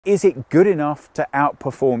Is it good enough to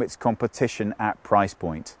outperform its competition at price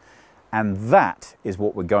point? And that is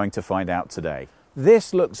what we're going to find out today.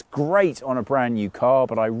 This looks great on a brand new car,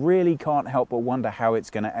 but I really can't help but wonder how it's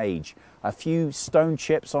going to age. A few stone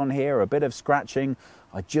chips on here, a bit of scratching.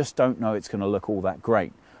 I just don't know it's going to look all that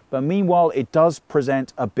great. But meanwhile, it does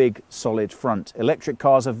present a big, solid front. Electric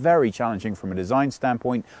cars are very challenging from a design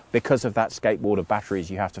standpoint because of that skateboard of batteries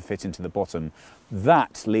you have to fit into the bottom.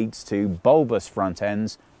 That leads to bulbous front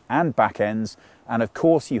ends and back ends. And of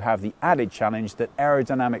course, you have the added challenge that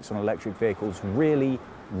aerodynamics on electric vehicles really,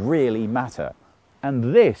 really matter.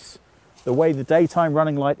 And this, the way the daytime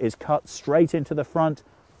running light is cut straight into the front,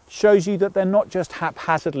 shows you that they're not just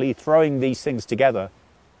haphazardly throwing these things together.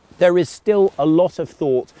 There is still a lot of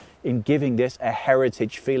thought in giving this a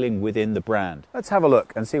heritage feeling within the brand. Let's have a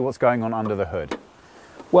look and see what's going on under the hood.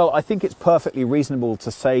 Well, I think it's perfectly reasonable to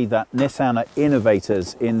say that Nissan are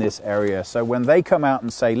innovators in this area. So when they come out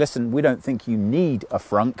and say, listen, we don't think you need a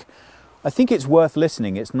frunk, I think it's worth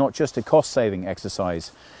listening. It's not just a cost-saving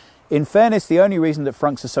exercise. In fairness, the only reason that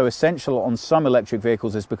frunks are so essential on some electric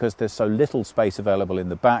vehicles is because there's so little space available in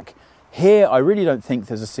the back. Here, I really don't think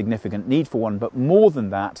there's a significant need for one, but more than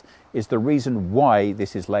that is the reason why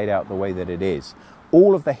this is laid out the way that it is.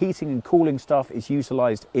 All of the heating and cooling stuff is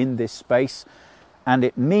utilized in this space, and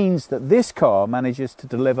it means that this car manages to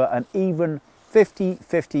deliver an even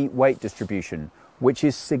 50-50 weight distribution, which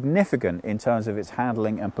is significant in terms of its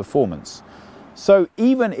handling and performance. So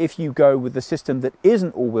even if you go with the system that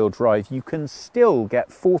isn't all-wheel drive, you can still get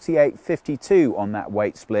 48-52 on that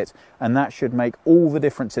weight split, and that should make all the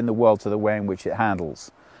difference in the world to the way in which it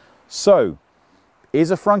handles. So,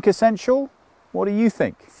 is a frunk essential? What do you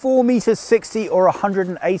think? 4 meters 60 or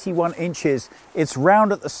 181 inches. It's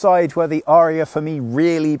round at the side where the Ariya for me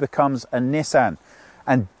really becomes a Nissan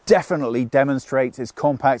and definitely demonstrates its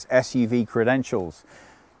compact SUV credentials.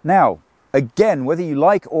 Now, again, whether you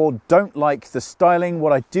like or don't like the styling,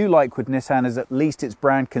 what I do like with Nissan is at least it's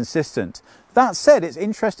brand consistent. That said, it's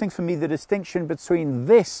interesting for me the distinction between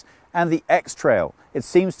this and the X-Trail. It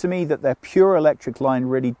seems to me that their pure electric line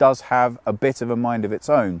really does have a bit of a mind of its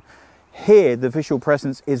own. Here, the visual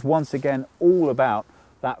presence is once again all about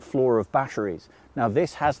that floor of batteries. Now,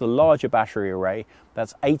 this has the larger battery array.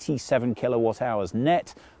 That's 87 kilowatt hours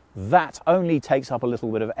net. That only takes up a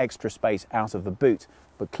little bit of extra space out of the boot,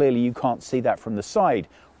 but clearly you can't see that from the side.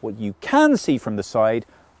 What you can see from the side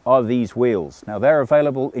are these wheels. Now, they're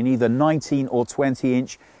available in either 19 or 20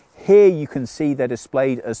 inch. Here you can see they're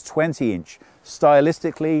displayed as 20 inch.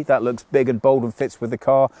 Stylistically, that looks big and bold and fits with the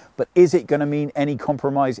car, but is it going to mean any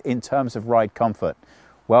compromise in terms of ride comfort?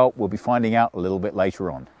 Well, we'll be finding out a little bit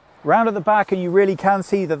later on. Round at the back, and you really can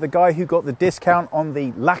see that the guy who got the discount on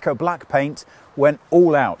the lacquer black paint went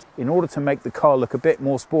all out in order to make the car look a bit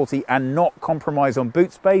more sporty and not compromise on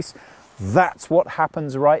boot space. That's what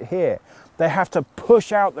happens right here. They have to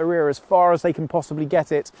push out the rear as far as they can possibly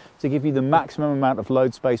get it to give you the maximum amount of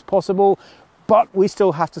load space possible, but we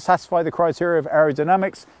still have to satisfy the criteria of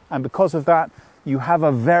aerodynamics, and because of that, you have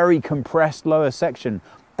a very compressed lower section.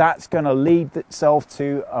 That's going to lead itself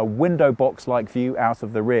to a window box-like view out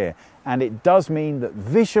of the rear. And it does mean that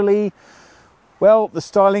visually, well, the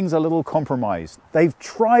styling's a little compromised. They've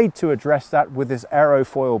tried to address that with this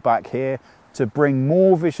aerofoil back here to bring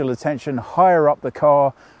more visual attention higher up the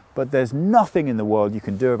car, but there's nothing in the world you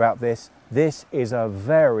can do about this. This is a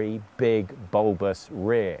very big, bulbous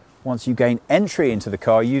rear. Once you gain entry into the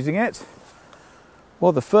car using it,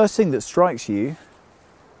 well, the first thing that strikes you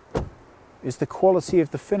is the quality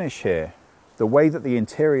of the finish here. The way that the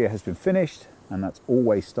interior has been finished, and that's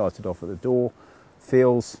always started off at the door,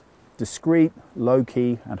 feels discreet,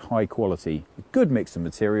 low-key and high quality. A good mix of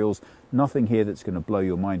materials, nothing here that's going to blow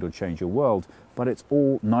your mind or change your world, but it's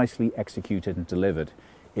all nicely executed and delivered.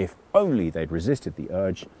 If only they'd resisted the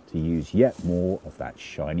urge to use yet more of that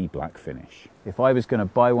shiny black finish. If I was going to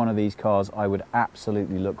buy one of these cars, I would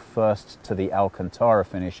absolutely look first to the Alcantara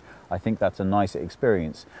finish. I think that's a nicer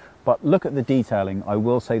experience. But look at the detailing. I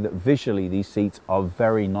will say that visually these seats are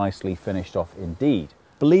very nicely finished off indeed.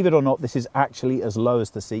 Believe it or not, this is actually as low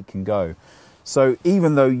as the seat can go. So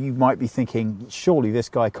even though you might be thinking, surely this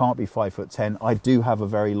guy can't be 5'10", I do have a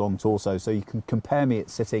very long torso, so you can compare me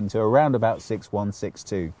at sitting to around about 6'1",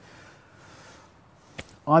 6'2".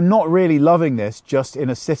 I'm not really loving this just in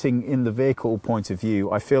a sitting in the vehicle point of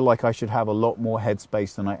view. I feel like I should have a lot more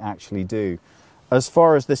headspace than I actually do. As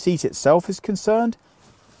far as the seat itself is concerned,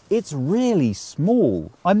 it's really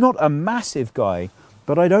small. I'm not a massive guy,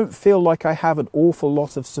 but I don't feel like I have an awful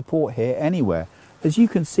lot of support here anywhere. As you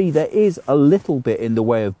can see, there is a little bit in the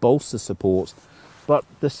way of bolster support, but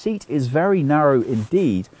the seat is very narrow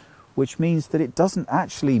indeed, which means that it doesn't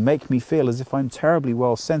actually make me feel as if I'm terribly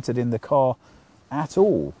well centered in the car at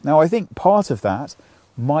all. Now, I think part of that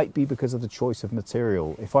might be because of the choice of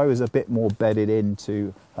material. If I was a bit more bedded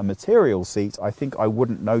into a material seat, I think I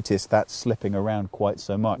wouldn't notice that slipping around quite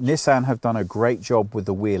so much. Nissan have done a great job with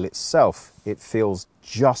the wheel itself. It feels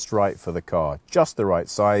just right for the car, just the right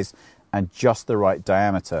size and just the right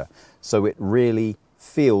diameter. So it really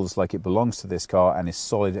feels like it belongs to this car and is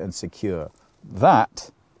solid and secure.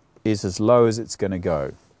 That is as low as it's going to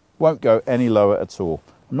go. Won't go any lower at all.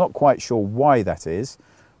 I'm not quite sure why that is,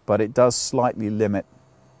 but it does slightly limit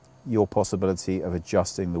your possibility of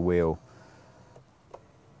adjusting the wheel.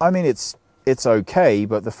 I mean, it's okay,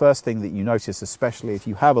 but the first thing that you notice, especially if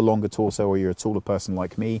you have a longer torso or you're a taller person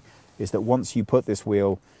like me, is that once you put this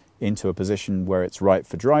wheel into a position where it's right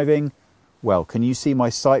for driving, well, can you see my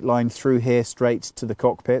sight line through here straight to the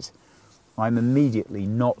cockpit? I'm immediately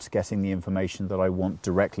not getting the information that I want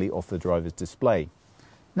directly off the driver's display.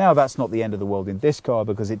 Now, that's not the end of the world in this car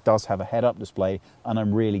because it does have a head-up display, and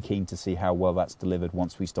I'm really keen to see how well that's delivered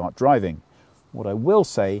once we start driving. What I will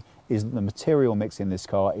say is that the material mix in this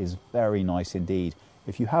car is very nice indeed.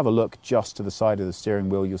 If you have a look just to the side of the steering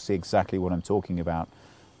wheel, you'll see exactly what I'm talking about.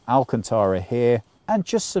 Alcantara here, and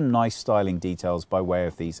just some nice styling details by way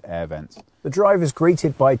of these air vents. The drive is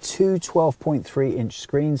greeted by two 12.3-inch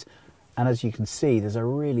screens, and as you can see, there's a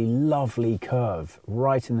really lovely curve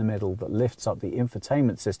right in the middle that lifts up the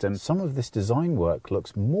infotainment system. Some of this design work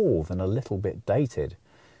looks more than a little bit dated.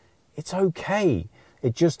 It's okay.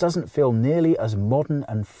 It just doesn't feel nearly as modern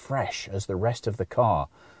and fresh as the rest of the car.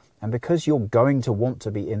 And because you're going to want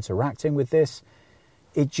to be interacting with this,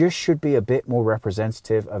 it just should be a bit more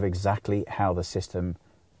representative of exactly how the system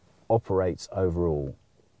operates overall.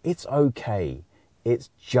 It's okay. It's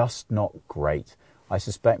just not great. I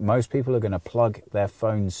suspect most people are going to plug their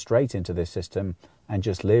phones straight into this system and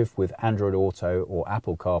just live with Android Auto or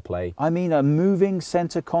Apple CarPlay. I mean, a moving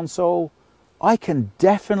center console, I can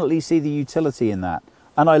definitely see the utility in that.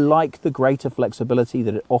 And I like the greater flexibility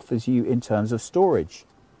that it offers you in terms of storage.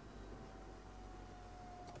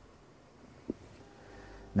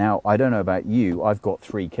 Now, I don't know about you, I've got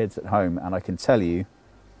 3 kids at home, and I can tell you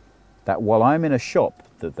that while I'm in a shop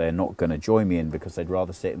that they're not going to join me in because they'd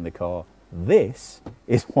rather sit in the car, this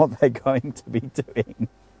is what they're going to be doing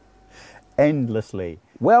endlessly.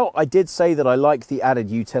 Well, I did say that I like the added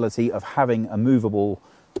utility of having a movable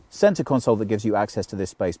center console that gives you access to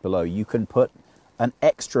this space below. You can put an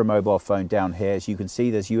extra mobile phone down here. As you can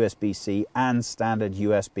see, there's USB-C and standard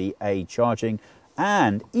USB-A charging,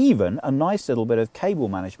 and even a nice little bit of cable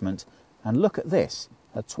management. And look at this,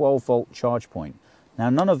 a 12-volt charge point. Now,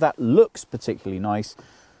 none of that looks particularly nice,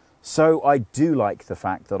 so I do like the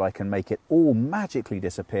fact that I can make it all magically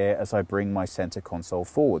disappear as I bring my center console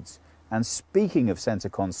forwards. And speaking of center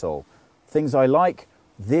console, things I like,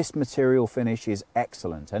 this material finish is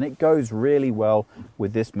excellent, and it goes really well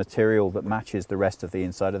with this material that matches the rest of the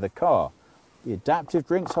inside of the car. The adaptive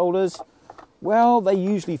drinks holders, well, they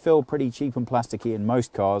usually feel pretty cheap and plasticky in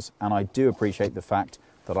most cars, and I do appreciate the fact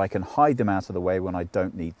that I can hide them out of the way when I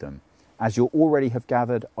don't need them. As you already have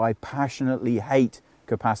gathered, I passionately hate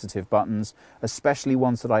capacitive buttons, especially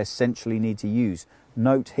ones that I essentially need to use.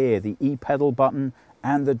 Note here the e-pedal button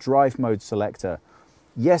and the drive mode selector.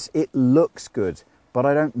 Yes, it looks good, but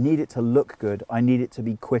I don't need it to look good. I need it to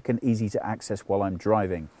be quick and easy to access while I'm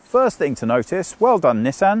driving. First thing to notice, well done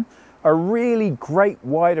Nissan, a really great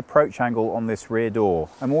wide approach angle on this rear door.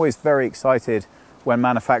 I'm always very excited when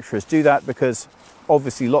manufacturers do that because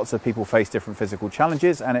obviously lots of people face different physical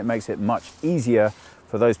challenges, and it makes it much easier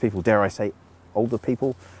for those people, dare I say, older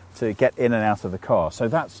people, to get in and out of the car. So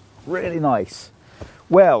that's really nice.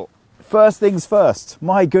 Well, first things first,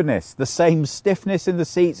 my goodness, the same stiffness in the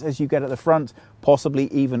seats as you get at the front, possibly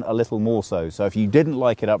even a little more so. So if you didn't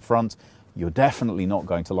like it up front, you're definitely not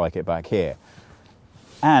going to like it back here.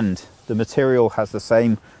 And the material has the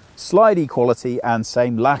same slidey quality and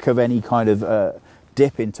same lack of any kind of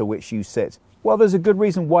dip into which you sit. Well, there's a good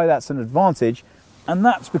reason why that's an advantage, and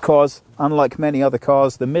that's because, unlike many other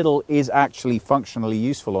cars, the middle is actually functionally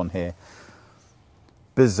useful on here.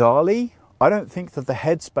 Bizarrely, I don't think that the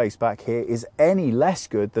headspace back here is any less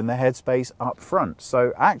good than the headspace up front.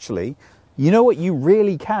 So actually, you know what? You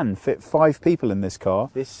really can fit 5 people in this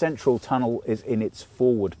car. This central tunnel is in its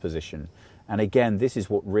forward position. And again, this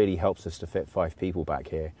is what really helps us to fit 5 people back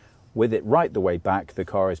here. With it right the way back, the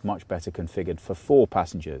car is much better configured for 4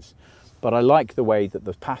 passengers. But I like the way that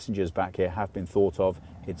the passengers back here have been thought of.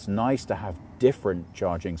 It's nice to have different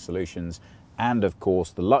charging solutions, and of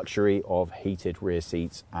course the luxury of heated rear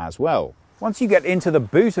seats as well. Once you get into the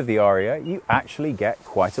boot of the Ariya, you actually get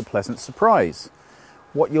quite a pleasant surprise.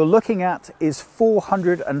 What you're looking at is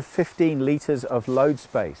 415 litres of load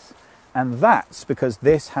space. And that's because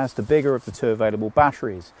this has the bigger of the two available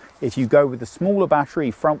batteries. If you go with the smaller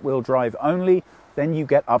battery, front wheel drive only, then you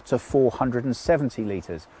get up to 470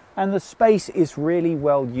 litres. And the space is really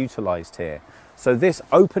well utilised here. So this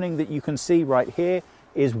opening that you can see right here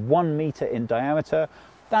is 1 metre in diameter.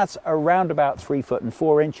 That's around about 3 foot and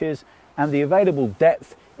 4 inches. And the available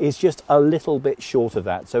depth is just a little bit short of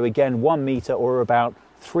that. So again, 1 metre or about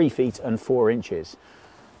 3 feet and 4 inches.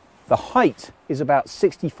 The height is about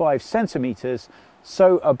 65 centimetres,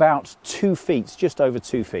 so about 2 feet, just over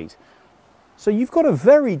 2 feet. So you've got a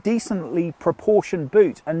very decently proportioned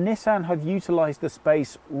boot, and Nissan have utilised the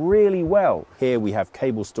space really well. Here we have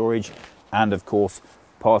cable storage and of course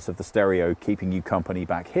part of the stereo keeping you company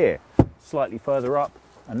back here. Slightly further up,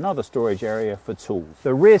 another storage area for tools.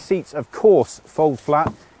 The rear seats of course fold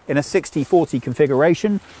flat in a 60/40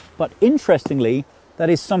 configuration, but interestingly that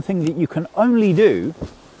is something that you can only do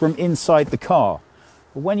from inside the car.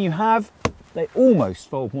 But when you have, they almost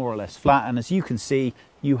fold more or less flat, and as you can see,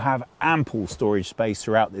 you have ample storage space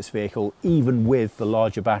throughout this vehicle, even with the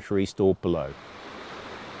larger battery stored below.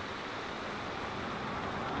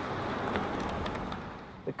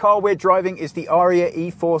 The car we're driving is the Ariya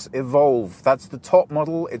e-4ORCE Evolve. That's the top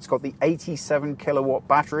model. It's got the 87 kilowatt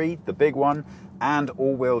battery, the big one, and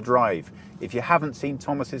all-wheel drive. If you haven't seen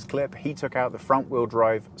Thomas's clip, he took out the front-wheel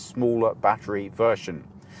drive, smaller battery version.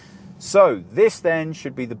 So this then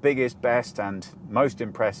should be the biggest, best and most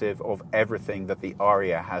impressive of everything that the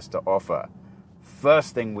Ariya has to offer.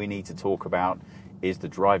 First thing we need to talk about is the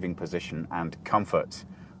driving position and comfort.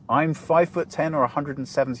 I'm 5'10" or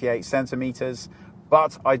 178 centimeters,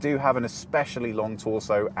 but I do have an especially long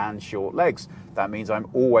torso and short legs. That means I'm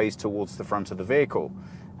always towards the front of the vehicle.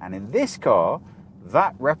 And in this car,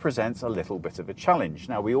 that represents a little bit of a challenge.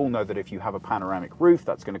 Now, we all know that if you have a panoramic roof,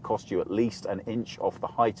 that's going to cost you at least an inch off the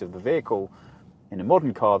height of the vehicle. In a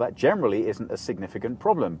modern car, that generally isn't a significant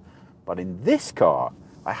problem. But in this car,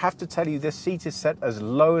 I have to tell you, this seat is set as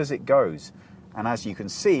low as it goes. And as you can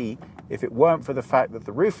see, if it weren't for the fact that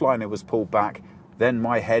the roof liner was pulled back, then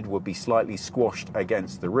my head would be slightly squashed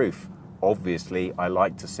against the roof. Obviously, I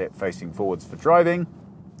like to sit facing forwards for driving.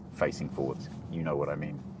 Facing forwards, you know what I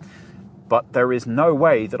mean. But there is no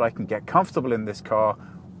way that I can get comfortable in this car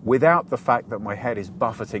without the fact that my head is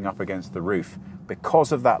buffeting up against the roof.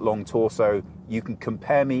 Because of that long torso, you can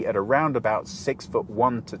compare me at around about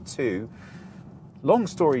 6'1" to 2". Long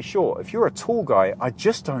story short, if you're a tall guy, I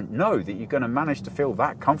just don't know that you're going to manage to feel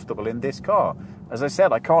that comfortable in this car. As I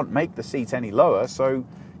said, I can't make the seat any lower, so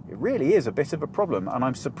it really is a bit of a problem, and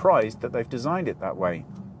I'm surprised that they've designed it that way.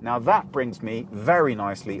 Now that brings me very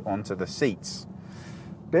nicely onto the seats.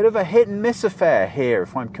 Bit of a hit and miss affair here,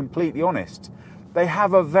 if I'm completely honest. They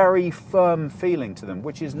have a very firm feeling to them,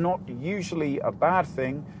 which is not usually a bad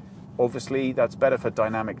thing. Obviously, that's better for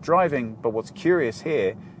dynamic driving, but what's curious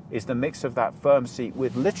here is the mix of that firm seat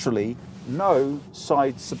with literally no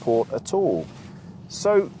side support at all.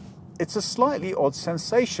 So it's a slightly odd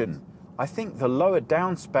sensation. I think the lower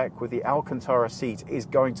down spec with the Alcantara seat is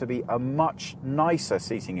going to be a much nicer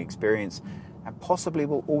seating experience, and possibly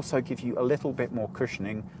will also give you a little bit more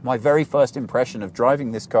cushioning. My very first impression of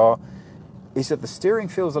driving this car is that the steering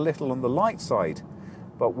feels a little on the light side,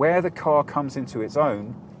 but where the car comes into its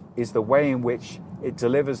own is the way in which it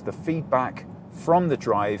delivers the feedback from the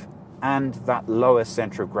drive and that lower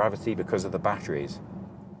centre of gravity because of the batteries.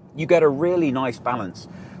 You get a really nice balance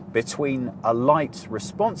between a light,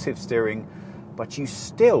 responsive steering, but you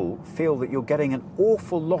still feel that you're getting an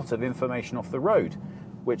awful lot of information off the road,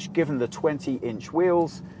 which, given the 20-inch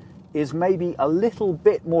wheels, is maybe a little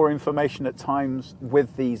bit more information at times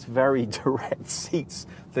with these very direct seats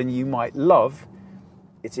than you might love.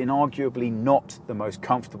 It's inarguably not the most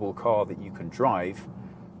comfortable car that you can drive,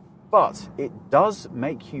 but it does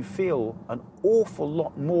make you feel an awful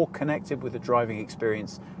lot more connected with the driving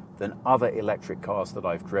experience than other electric cars that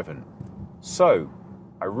I've driven. So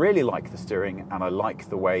I really like the steering, and I like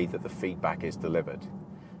the way that the feedback is delivered.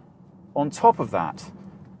 On top of that,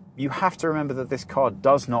 you have to remember that this car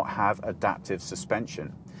does not have adaptive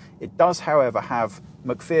suspension. It does, however, have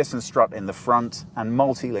McPherson strut in the front and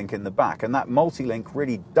multi-link in the back, and that multi-link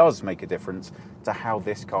really does make a difference to how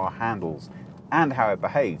this car handles and how it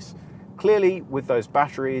behaves. Clearly, with those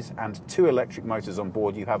batteries and 2 electric motors on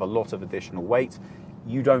board, you have a lot of additional weight.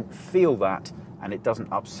 You don't feel that, and it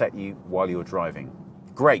doesn't upset you while you're driving.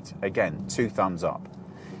 Great, again, 2 thumbs up.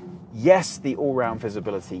 Yes, the all-round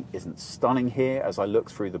visibility isn't stunning here. As I look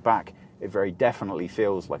through the back, it very definitely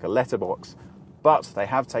feels like a letterbox, but they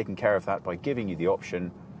have taken care of that by giving you the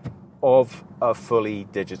option of a fully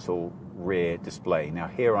digital rear display. Now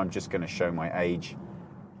here I'm just going to show my age.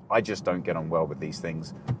 I just don't get on well with these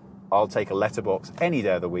things. I'll take a letterbox any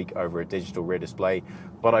day of the week over a digital rear display,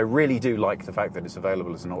 but I really do like the fact that it's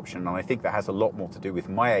available as an option, and I think that has a lot more to do with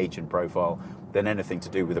my age and profile than anything to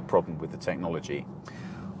do with a problem with the technology.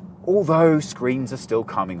 Although screens are still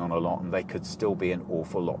coming on a lot and they could still be an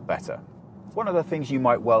awful lot better. One of the things you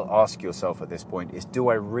might well ask yourself at this point is, do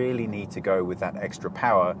I really need to go with that extra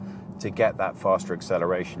power to get that faster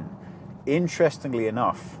acceleration? Interestingly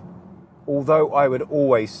enough, although I would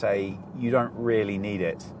always say you don't really need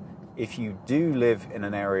it, if you do live in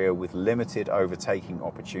an area with limited overtaking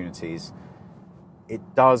opportunities, it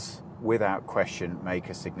does, without question, make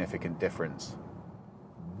a significant difference.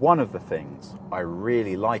 One of the things I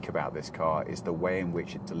really like about this car is the way in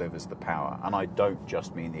which it delivers the power, and I don't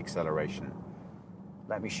just mean the acceleration.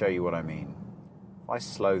 Let me show you what I mean. If I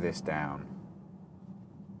slow this down,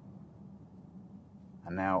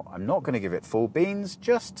 and now I'm not going to give it full beans,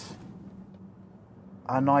 just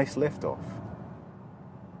a nice liftoff.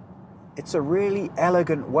 It's a really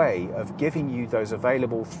elegant way of giving you those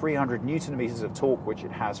available 300 Newton meters of torque, which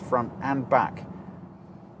it has front and back,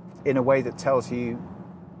 in a way that tells you,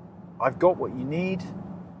 I've got what you need,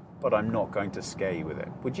 but I'm not going to scare you with it.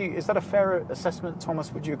 Is that a fair assessment,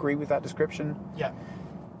 Thomas? Would you agree with that description? Yeah.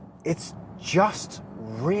 It's just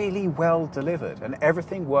really well delivered, and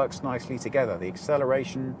everything works nicely together. The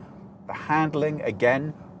acceleration, the handling,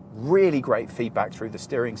 again, really great feedback through the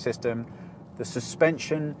steering system. The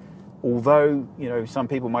suspension, although, some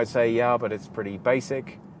people might say, yeah, but it's pretty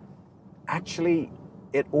basic. Actually,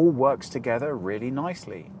 it all works together really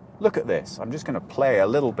nicely. Look at this. I'm just going to play a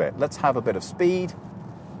little bit. Let's have a bit of speed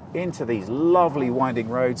into these lovely winding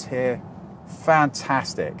roads here.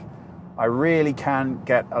 Fantastic. I really can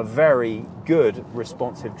get a very good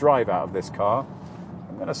responsive drive out of this car.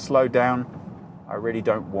 I'm going to slow down. I really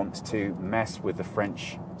don't want to mess with the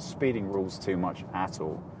French speeding rules too much at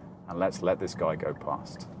all. And let's let this guy go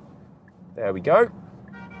past. There we go.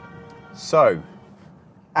 So,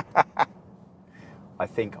 I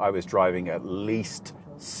think I was driving at least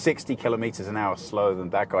 60 kilometers an hour slower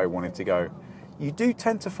than that guy wanted to go. You do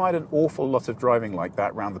tend to find an awful lot of driving like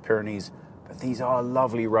that around the Pyrenees, but these are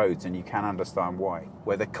lovely roads and you can understand why.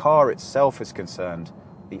 Where the car itself is concerned,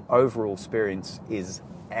 the overall experience is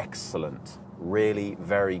excellent. Really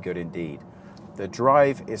very good indeed. The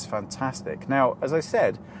drive is fantastic. Now, as I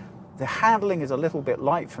said, the handling is a little bit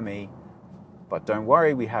light for me, but don't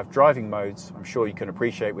worry, we have driving modes. I'm sure you can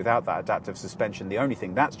appreciate without that adaptive suspension, the only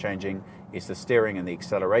thing that's changing is the steering and the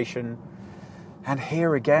acceleration. And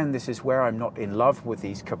here again, this is where I'm not in love with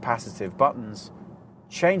these capacitive buttons.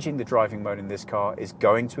 Changing the driving mode in this car is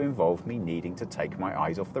going to involve me needing to take my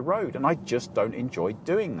eyes off the road, and I just don't enjoy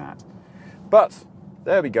doing that. But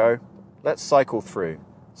there we go. Let's cycle through.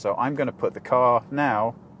 So I'm going to put the car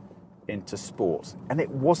now into sport, and it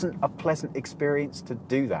wasn't a pleasant experience to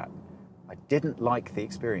do that. I didn't like the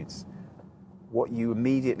experience. What you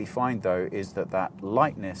immediately find, though, is that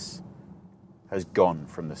lightness has gone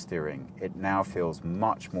from the steering. It now feels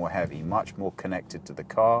much more heavy, much more connected to the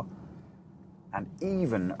car. And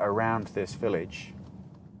even around this village,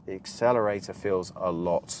 the accelerator feels a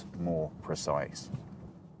lot more precise.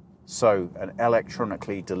 So an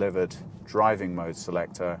electronically delivered driving mode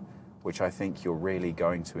selector, which I think you're really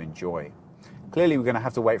going to enjoy. Clearly, we're going to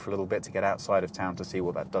have to wait for a little bit to get outside of town to see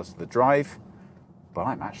what that does to the drive, but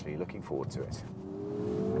I'm actually looking forward to it.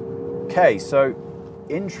 Okay, so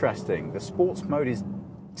interesting. The sports mode is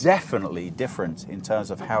definitely different in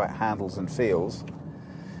terms of how it handles and feels.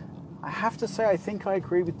 I have to say, I think I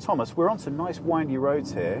agree with Thomas. We're on some nice windy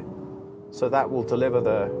roads here, so that will deliver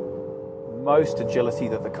the most agility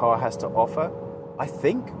that the car has to offer. I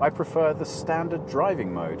think I prefer the standard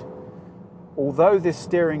driving mode. Although this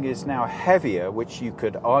steering is now heavier, which you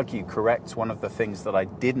could argue corrects one of the things that I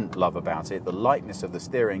didn't love about it, the lightness of the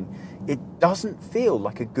steering, it doesn't feel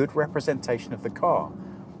like a good representation of the car.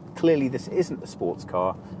 Clearly this isn't a sports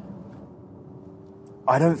car.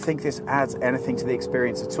 I don't think this adds anything to the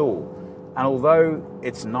experience at all. And although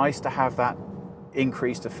it's nice to have that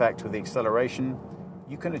increased effect with the acceleration,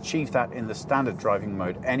 you can achieve that in the standard driving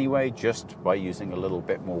mode anyway, just by using a little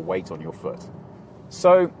bit more weight on your foot.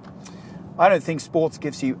 So I don't think sports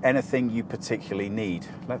gives you anything you particularly need.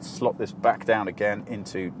 Let's slot this back down again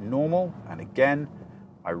into normal. And again,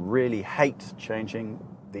 I really hate changing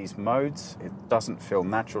these modes. It doesn't feel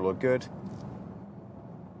natural or good.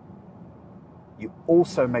 You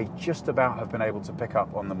also may just about have been able to pick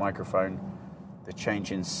up on the microphone the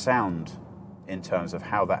change in sound in terms of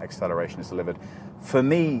how that acceleration is delivered. For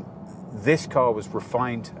me, this car was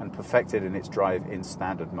refined and perfected in its drive in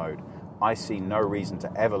standard mode. I see no reason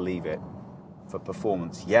to ever leave it for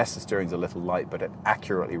performance. Yes, the steering's a little light, but it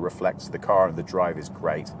accurately reflects the car and the drive is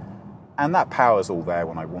great. And that power's all there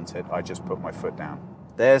when I want it. I just put my foot down.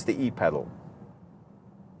 There's the e-pedal.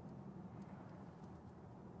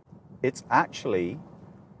 It's actually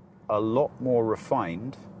a lot more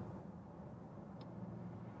refined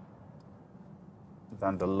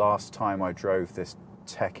than the last time I drove this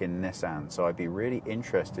tech in Nissan. So I'd be really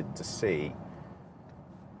interested to see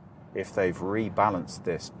if they've rebalanced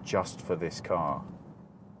this just for this car.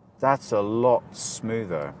 That's a lot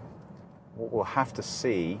smoother. What we'll have to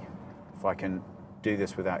see, if I can do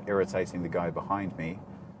this without irritating the guy behind me,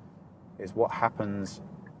 is what happens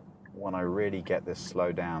when I really get this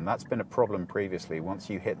slow down. That's been a problem previously. Once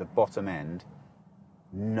you hit the bottom end,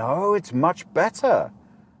 no, it's much better.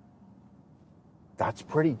 That's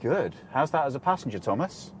pretty good. How's that as a passenger,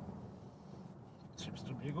 Thomas? Seems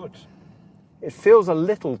to be good. It feels a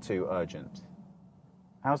little too urgent.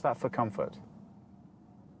 How's that for comfort?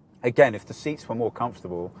 Again, if the seats were more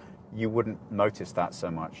comfortable, you wouldn't notice that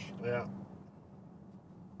so much. Yeah.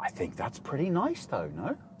 I think that's pretty nice though,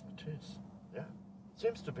 no? It is. Yeah.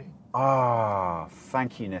 Seems to be. Ah,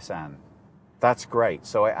 thank you, Nissan. That's great.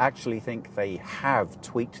 So I actually think they have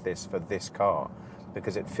tweaked this for this car,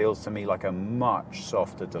 because it feels to me like a much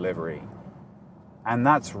softer delivery. And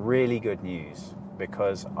that's really good news,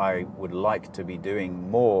 because I would like to be doing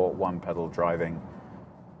more one-pedal driving,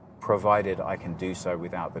 provided I can do so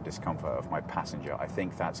without the discomfort of my passenger. I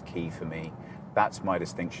think that's key for me. That's my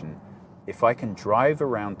distinction. If I can drive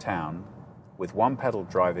around town with one-pedal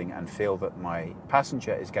driving and feel that my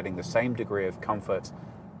passenger is getting the same degree of comfort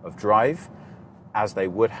of drive as they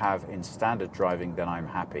would have in standard driving, then I'm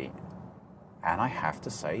happy. And I have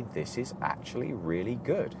to say, this is actually really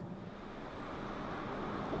good.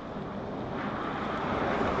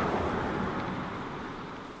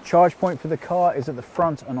 Charge point for the car is at the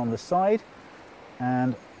front and on the side.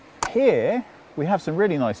 And here we have some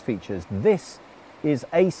really nice features. This is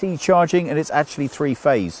AC charging, and it's actually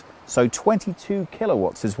three-phase. So 22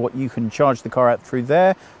 kilowatts is what you can charge the car at through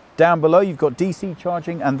there. Down below you've got DC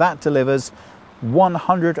charging, and that delivers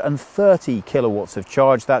 130 kilowatts of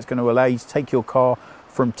charge. That's going to allow you to take your car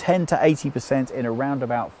from 10 to 80% in around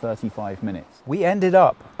about 35 minutes. We ended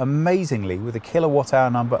up amazingly with a kilowatt hour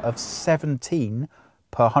number of 17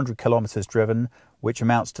 per 100 kilometers driven, which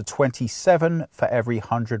amounts to 27 for every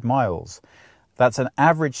 100 miles. That's an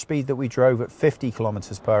average speed that we drove at 50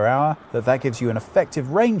 kilometers per hour. That gives you an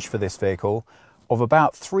effective range for this vehicle of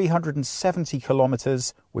about 370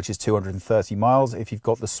 kilometers, which is 230 miles. If you've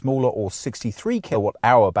got the smaller or 63 kilowatt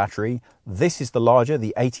hour battery, this is the larger,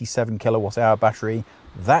 the 87 kilowatt hour battery.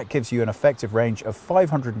 That gives you an effective range of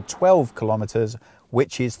 512 kilometers,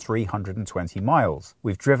 which is 320 miles.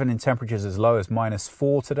 We've driven in temperatures as low as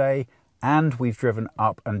 -4 today, and we've driven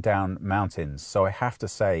up and down mountains. So I have to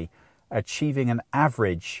say, achieving an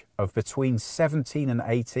average of between 17 and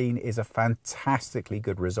 18 is a fantastically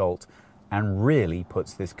good result, and really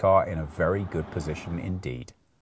puts this car in a very good position indeed.